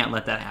you can't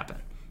let that happen.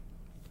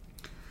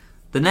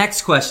 The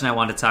next question I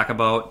want to talk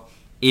about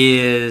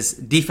is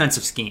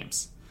defensive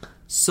schemes.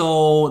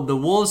 So the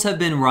Wolves have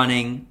been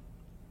running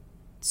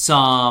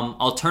some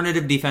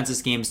alternative defensive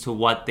schemes to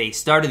what they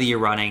started the year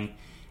running,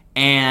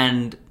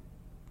 and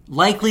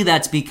likely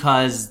that's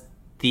because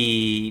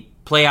the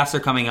playoffs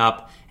are coming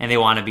up and they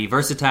want to be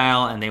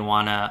versatile and they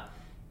want to,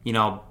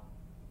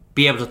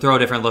 be able to throw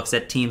different looks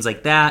at teams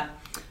like that.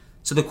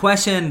 So the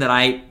question that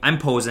I'm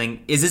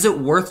posing is it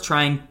worth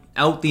trying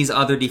out these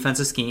other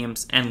defensive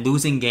schemes and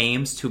losing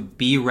games to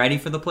be ready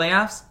for the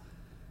playoffs?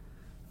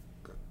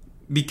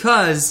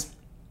 Because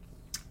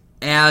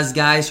as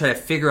guys try to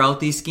figure out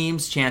these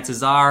schemes,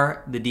 chances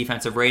are the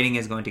defensive rating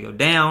is going to go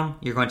down.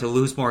 You're going to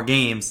lose more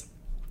games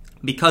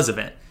because of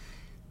it.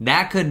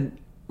 That could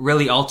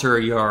really alter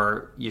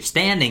your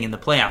standing in the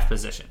playoff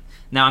position.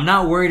 Now, I'm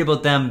not worried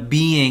about them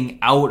being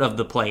out of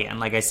the play, and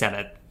like I said,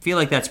 I feel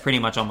like that's pretty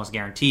much almost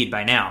guaranteed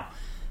by now.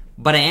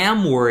 But I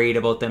am worried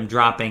about them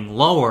dropping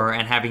lower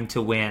and having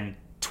to win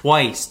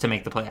twice to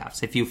make the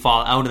playoffs. If you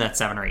fall out of that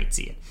 7 or 8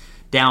 seed,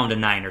 down to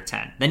 9 or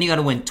 10. Then you got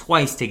to win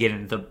twice to get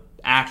into the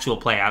actual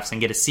playoffs and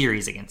get a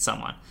series against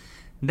someone.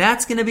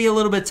 That's going to be a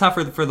little bit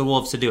tougher for the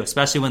Wolves to do,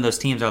 especially when those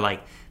teams are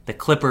like the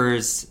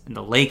Clippers and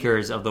the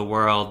Lakers of the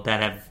world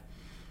that have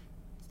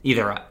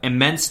either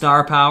immense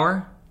star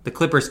power. The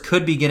Clippers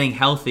could be getting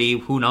healthy.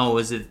 Who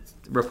knows?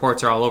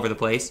 Reports are all over the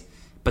place.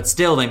 But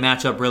still, they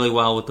match up really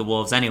well with the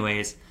Wolves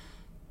anyways.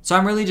 So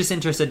I'm really just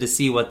interested to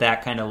see what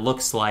that kind of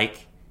looks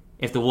like.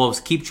 If the Wolves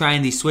keep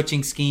trying these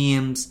switching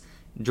schemes,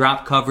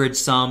 drop coverage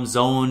some,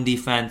 zone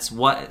defense,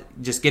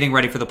 just getting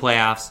ready for the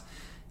playoffs,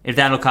 if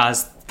that'll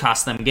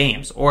cost them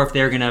games. Or if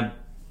they're going to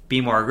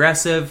be more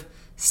aggressive,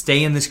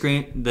 stay in the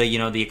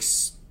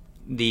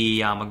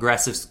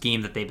aggressive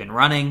scheme that they've been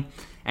running,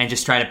 and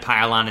just try to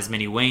pile on as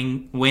many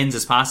wins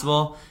as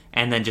possible,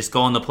 and then just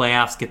go in the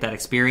playoffs, get that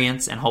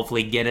experience, and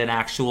hopefully get an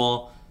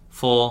actual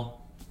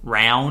full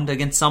round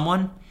against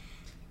someone.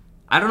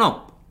 I don't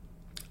know.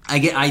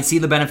 I see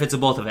the benefits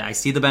of both of it. I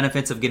see the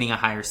benefits of getting a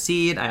higher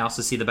seed. I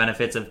also see the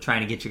benefits of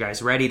trying to get you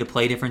guys ready to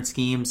play different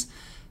schemes,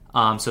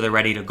 so they're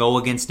ready to go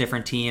against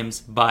different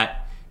teams. But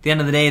at the end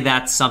of the day,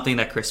 that's something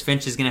that Chris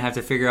Finch is going to have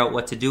to figure out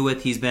what to do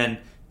with. He's been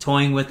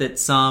toying with it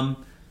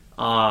some.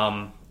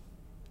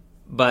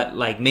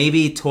 But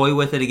maybe toy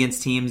with it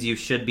against teams you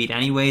should beat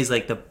anyways,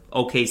 like the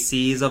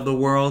OKCs of the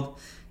world,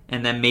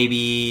 and then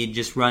maybe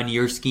just run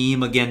your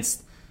scheme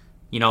against,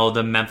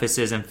 the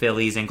Memphises and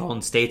Phillies and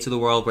Golden States of the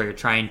world, where you're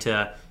trying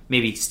to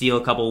maybe steal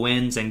a couple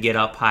wins and get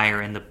up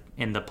higher in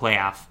the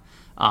playoff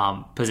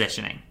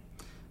positioning.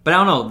 But I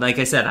don't know. Like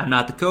I said, I'm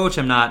not the coach.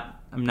 I'm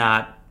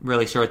not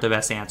really sure what the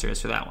best answer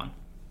is for that one.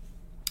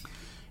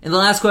 And the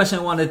last question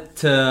I wanted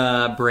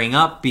to bring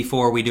up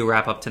before we do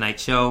wrap up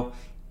tonight's show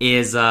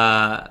is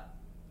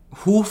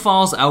who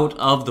falls out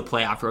of the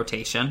playoff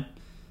rotation,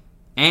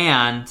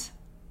 and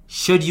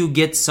should you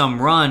get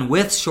some run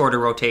with shorter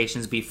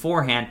rotations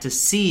beforehand to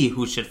see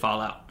who should fall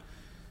out?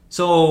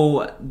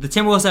 So the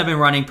Timberwolves have been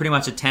running pretty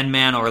much a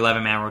 10-man or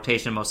 11-man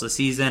rotation most of the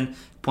season.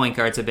 Point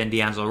guards have been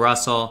D'Angelo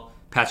Russell,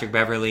 Patrick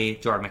Beverley,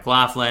 Jordan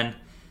McLaughlin.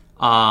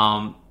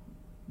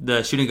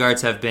 The shooting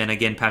guards have been,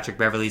 again, Patrick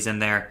Beverley's in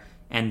there,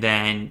 and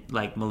then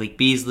like Malik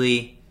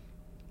Beasley,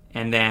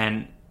 and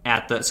then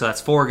so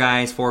that's 4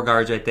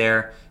 guards right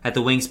there. At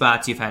the wing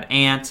spots, you've had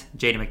Ant,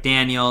 Jaden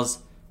McDaniels,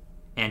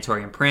 and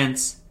Taurean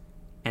Prince.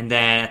 And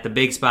then at the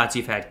big spots,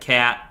 you've had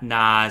Cat,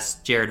 Nas,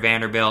 Jared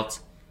Vanderbilt.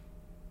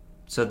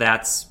 So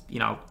that's,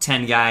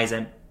 10 guys.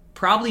 I'm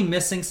probably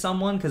missing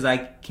someone because I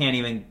can't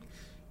even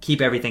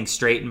keep everything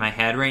straight in my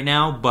head right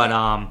now. But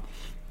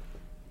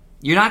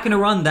you're not going to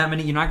run that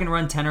many. You're not going to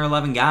run 10 or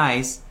 11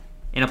 guys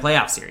in a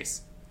playoff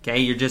series.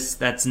 Okay?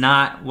 That's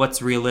not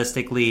what's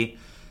realistically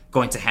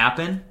going to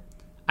happen.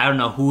 I don't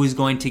know who is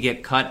going to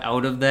get cut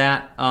out of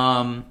that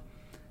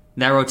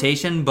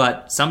rotation,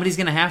 but somebody's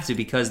going to have to,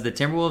 because the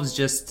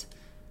Timberwolves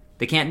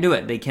they can't do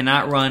it. They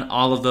cannot run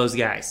all of those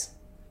guys.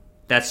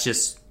 That's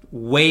just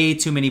way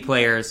too many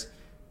players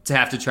to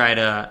have to try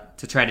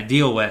to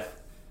deal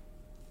with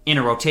in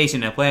a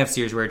rotation in a playoff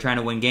series where you're trying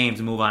to win games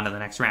and move on to the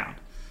next round.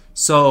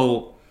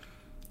 So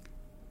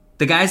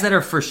the guys that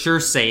are for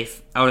sure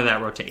safe out of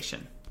that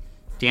rotation: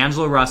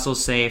 D'Angelo Russell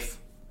safe,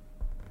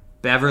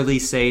 Beverly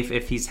safe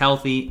if he's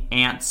healthy,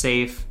 Ant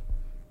safe,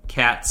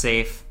 Cat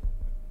safe.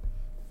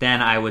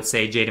 Then I would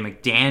say Jaden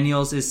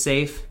McDaniels is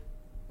safe.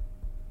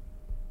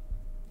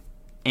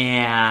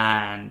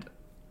 And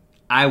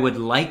I would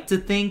like to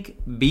think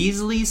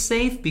Beasley's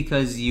safe,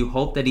 because you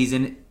hope that he's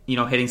in,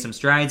 hitting some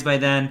strides by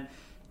then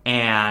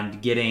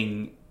and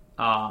getting,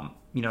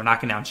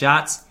 knocking down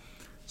shots.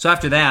 So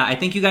after that, I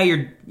think you got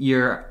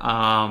your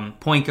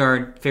point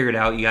guard figured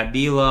out. You got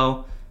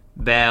D'Lo,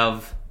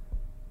 Bev,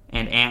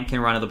 and Ant can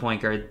run to the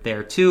point guard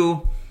there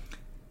too.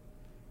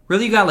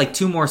 Really, you got like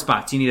 2 more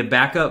spots. You need a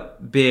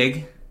backup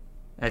big.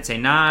 I'd say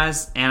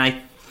Nas, and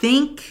I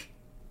think,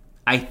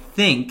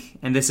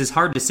 and this is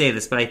hard to say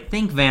this, but I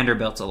think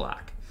Vanderbilt's a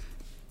lock.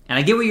 And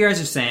I get what you guys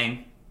are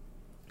saying,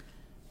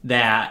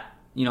 that,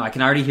 I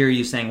can already hear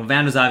you saying, well,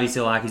 Vando's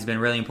obviously a lock. He's been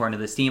really important to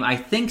this team. I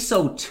think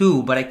so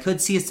too, but I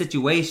could see a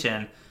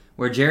situation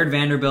where Jared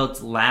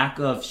Vanderbilt's lack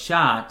of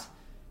shot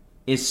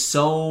is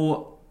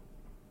so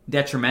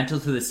detrimental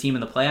to this team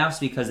in the playoffs,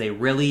 because they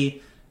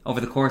really,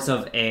 over the course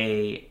of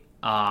a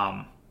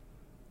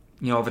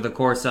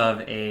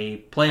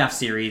playoff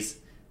series,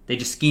 they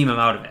just scheme him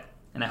out of it.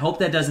 And I hope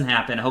that doesn't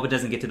happen. I hope it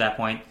doesn't get to that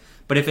point.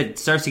 But if it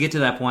starts to get to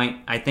that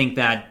point, I think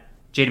that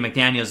Jaden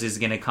McDaniels is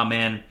going to come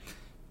in,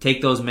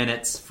 take those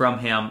minutes from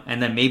him,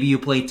 and then maybe you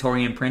play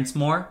Taurean Prince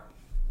more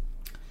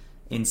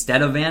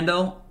instead of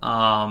Vando.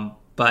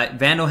 But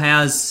Vando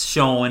has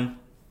shown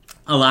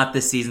a lot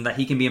this season that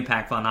he can be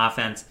impactful on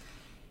offense,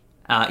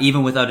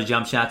 even without a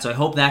jump shot. So I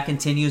hope that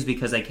continues,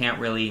 because I can't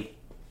really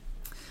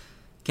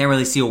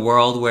see a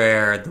world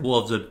where the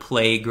Wolves would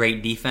play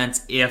great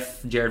defense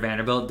if Jared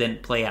Vanderbilt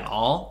didn't play at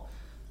all.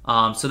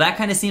 So that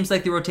kind of seems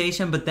like the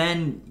rotation, but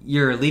then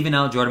you're leaving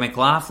out Jordan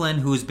McLaughlin,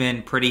 who's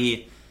been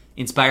pretty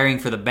inspiring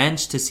for the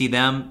bench to see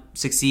them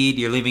succeed.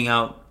 You're leaving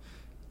out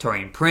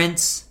Taurean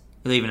Prince.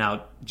 You're leaving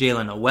out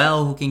Jalen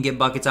Noel, who can get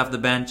buckets off the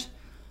bench.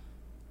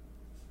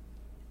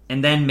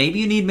 And then maybe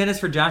you need minutes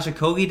for Josh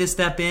Okogie to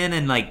step in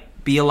and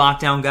be a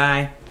lockdown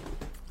guy.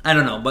 I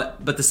don't know,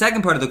 but the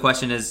second part of the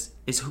question is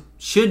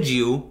should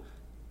you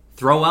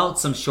throw out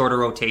some shorter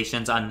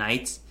rotations on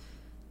nights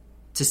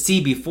to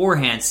see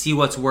beforehand, see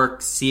what's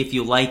worked, see if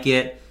you like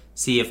it,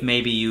 see if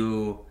maybe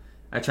you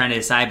are trying to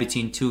decide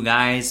between 2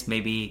 guys,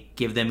 maybe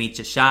give them each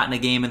a shot in a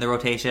game in the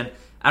rotation.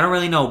 I don't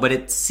really know, but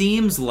it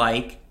seems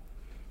like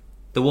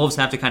the Wolves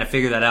have to kind of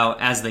figure that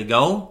out as they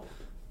go,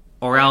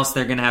 or else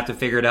they're going to have to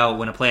figure it out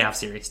when a playoff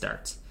series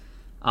starts.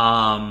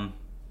 I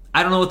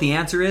don't know what the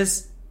answer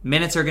is.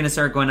 Minutes are going to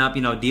start going up.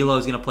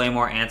 D'Lo's going to play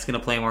more, Ant's going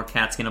to play more,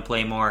 Cat's going to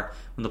play more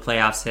when the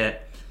playoffs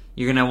hit.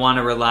 You're going to want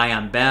to rely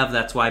on Bev.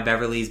 That's why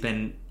Beverly's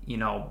been,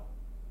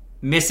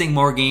 missing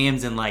more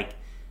games, and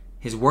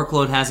his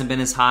workload hasn't been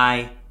as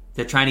high.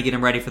 They're trying to get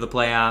him ready for the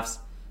playoffs.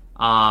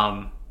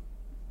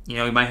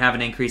 We might have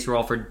an increased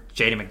role for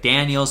Jaden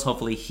McDaniels.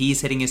 Hopefully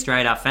he's hitting his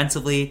stride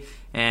offensively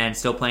and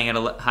still playing at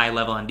a high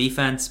level on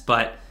defense.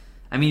 But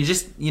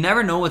you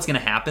never know what's going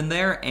to happen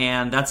there,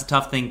 and that's a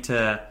tough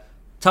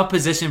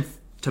position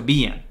to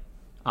be in.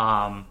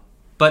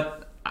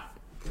 But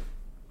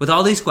with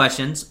all these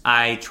questions,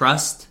 I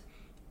trust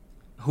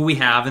who we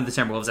have in the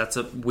Timberwolves. That's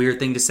a weird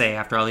thing to say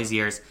after all these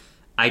years.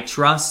 I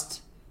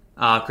trust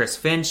Chris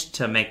Finch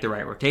to make the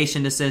right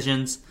rotation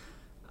decisions.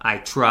 I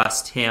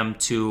trust him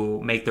to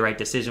make the right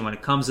decision when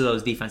it comes to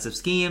those defensive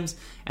schemes.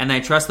 And I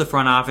trust the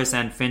front office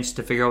and Finch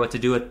to figure out what to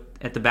do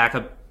at the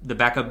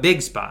backup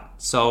big spot.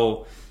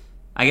 So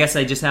I guess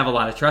I just have a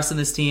lot of trust in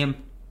this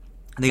team.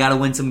 They got to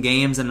win some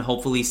games and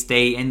hopefully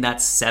stay in that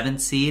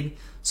 7th seed,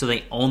 so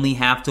they only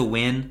have to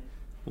win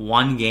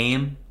 1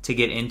 game to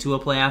get into a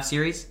playoff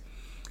series.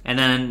 And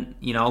then,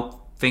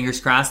 fingers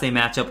crossed they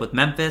match up with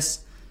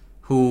Memphis,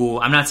 who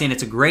I'm not saying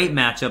it's a great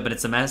matchup, but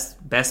it's the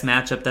best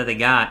matchup that they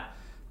got.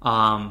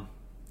 And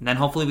then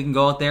hopefully we can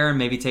go out there and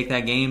maybe take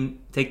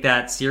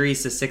that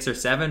series to 6 or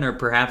 7, or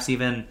perhaps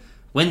even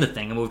win the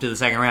thing and move to the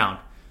second round.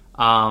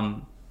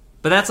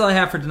 But that's all I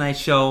have for tonight's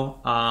show.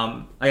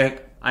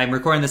 I'm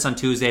recording this on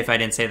Tuesday, if I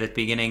didn't say that at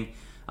the beginning.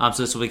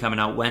 So this will be coming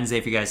out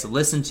Wednesday for you guys to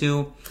listen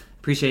to.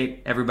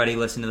 Appreciate everybody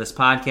listening to this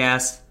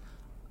podcast.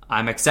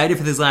 I'm excited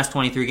for these last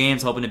 23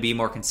 games, hoping to be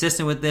more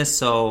consistent with this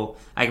so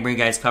I can bring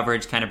you guys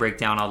coverage, kind of break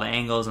down all the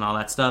angles and all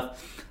that stuff.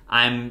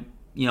 I'm,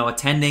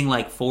 attending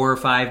like 4 or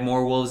 5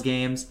 more Wolves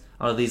games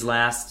out of these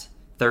last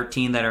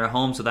 13 that are at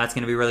home, so that's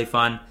going to be really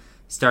fun.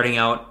 Starting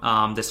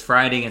out this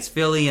Friday against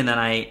Philly, and then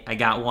I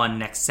got one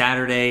next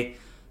Saturday.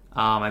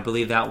 I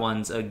believe that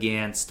one's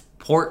against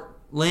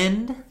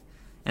Portland,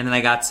 and then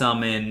I got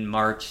some in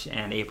March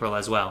and April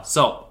as well.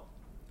 So,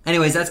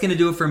 anyways, that's going to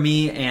do it for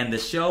me and the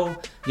show.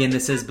 Again,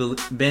 this has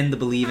been the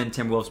Believe in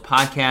Timberwolves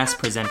podcast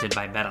presented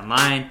by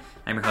BetOnline.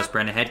 I'm your host,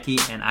 Brendan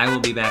Hedke, and I will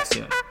be back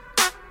soon.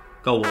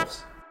 Go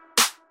Wolves.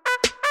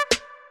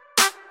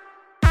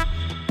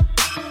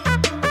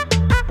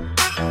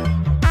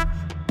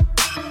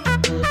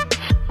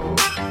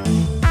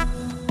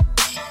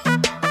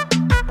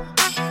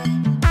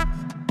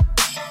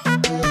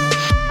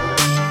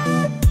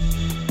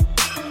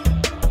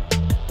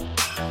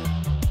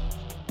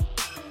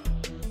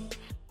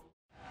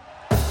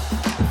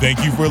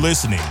 Thank you for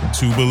listening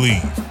to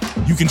Believe.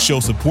 You can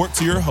show support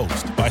to your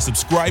host by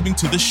subscribing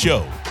to the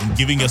show and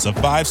giving us a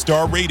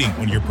 5-star rating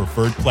on your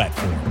preferred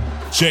platform.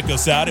 Check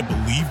us out at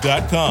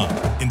Believe.com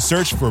and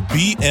search for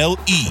BLEAV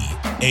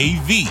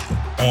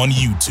on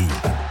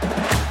YouTube.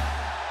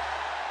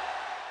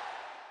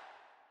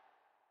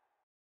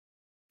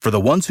 For the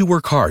ones who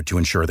work hard to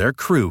ensure their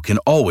crew can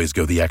always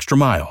go the extra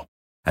mile,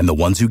 and the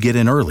ones who get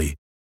in early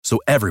so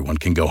everyone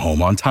can go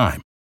home on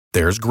time,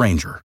 there's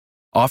Grainger,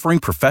 offering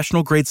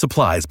professional-grade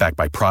supplies backed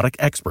by product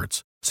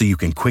experts so you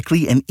can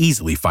quickly and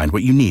easily find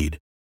what you need.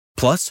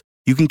 Plus,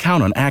 you can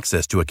count on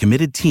access to a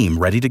committed team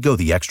ready to go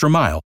the extra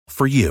mile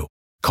for you.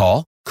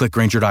 Call, click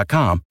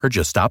Grainger.com, or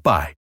just stop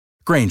by.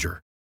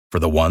 Grainger, for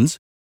the ones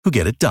who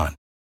get it done.